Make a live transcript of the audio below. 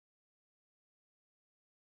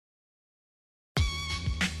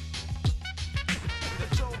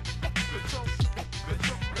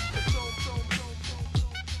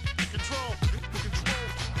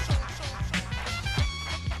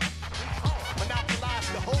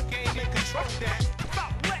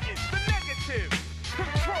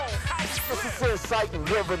Insight and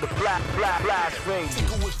River, the blast range.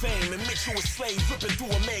 Tingle with fame and mix you a slave, ripping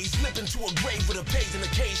through a maze, slipping to a grave with a page in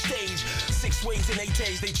the cage stage. 6 ways in 8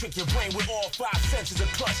 days, they trick your brain with all 5 senses of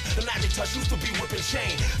clutch. The magic touch used to be whipping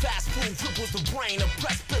chain. Fast food cripples the brain,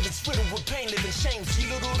 oppressed spirits riddled with pain, living shame. See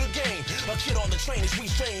little the game. A kid on the train is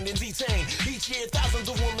restrained and detained. Each year, thousands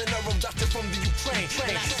of women are abducted from the Ukraine.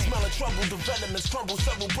 And I smell of trouble, developments crumble.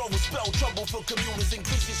 Several bro will spell trouble for commuters,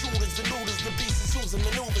 increasing shooters and looters. The beast is using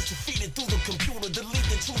maneuvers to feed it through the computer, delete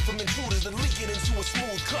the truth from intruders and leak it into a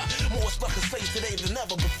smooth cut. More stuck as slaves today than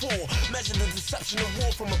ever before. Measure the deception of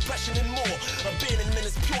war from oppression and more. Abandonment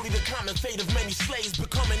is purely the common fate of many slaves,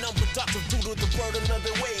 becoming unproductive due to the burden of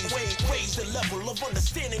their ways. Raise the level of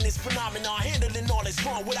understanding this phenomenon, handling all this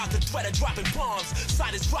wrong without the threat of dropping bombs.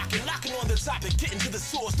 Sight is rocking, locking on the topic, getting to the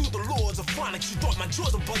source through the lords of phonics. You thought my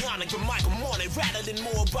jaws were bionic, but Michael Morning rattling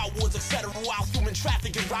more about wars, etc. While human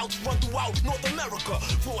trafficking routes run throughout North America.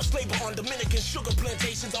 Forced labor on Dominican sugar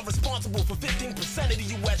plantations are responsible for 15% of the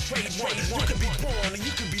U.S. trade. You could be born and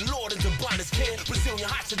you could be lord into bondage kid. Brazilian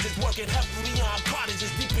hostages working heavily on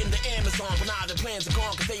cottages deep in the Amazon, but now their plans are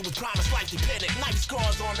gone cause they was promised life dependent. Knife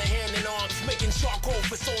scars on the hand and arms, making charcoal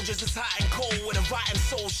for soldiers. It's hot and cold with a rotten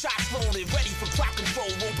soul. Shots loaded, ready for crowd control.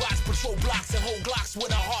 Robots patrol blocks and hold Glocks with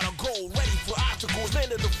a heart of gold, ready for obstacles.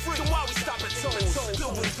 Land of the free, so why we stop at tolls?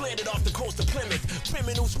 Pilgrims landed off the coast of Plymouth.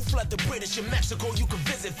 Criminals who fled the British in Mexico. You can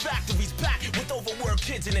visit factories packed with overworked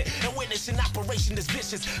kids in it and witness an operation that's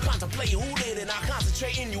vicious. Contemplate who did it, not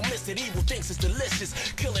concentrating, you missed it. Evil thinks it's delicious,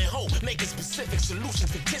 killing hope, making specific solutions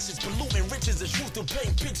fictitious, polluting riches and truth to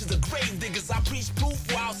paint pictures of grave diggers. I preach proof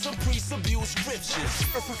while some priests abuse scriptures.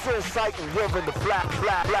 This is Insight and River, the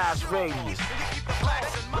blast radius. Keep the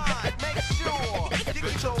facts in mind, make sure. Keep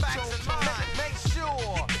the facts in mind, make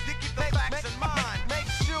sure. You keep the facts in mind, make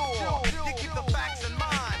sure. You keep the facts in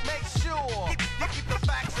mind, make sure. You keep the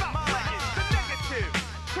facts in mind. The negative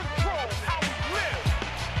control how we live.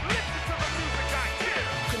 Listen to the music I give.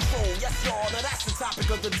 Control, yes y'all, now that's the topic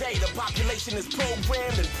of the day. The population is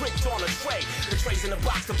programmed and pricked on a tray. The trays in the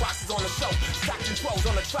boxes on the shelf. Stacked in 12s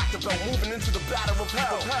on a tractor belt, moving into the battle of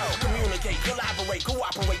hell. Communicate, collaborate,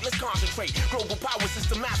 cooperate, let's concentrate. Global power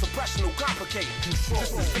system, mass oppression will complicate. The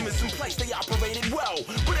system is in place, they operated well,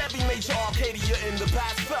 but every major Arcadia in the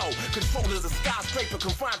past fell. Control is a skyscraper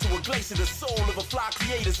confined to a glacier. The soul of a fly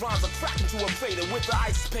creator's rhymes are cracking to a crater. With the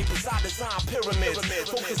ice papers, I design pyramids.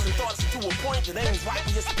 Focusing thoughts to a point that aims right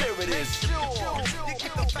where your spirit is. Make sure you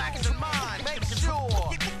keep the facts in mind. Make sure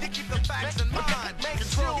you keep the facts in mind. Make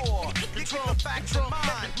sure you keep the facts in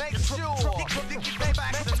mind. Make sure you keep the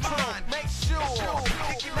facts in mind. Make sure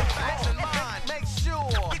you keep the facts in mind. Make sure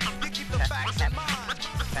you keep the facts in mind.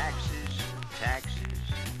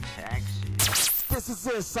 Taxes. This is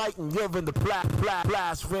Insight and River, the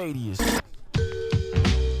blast radius.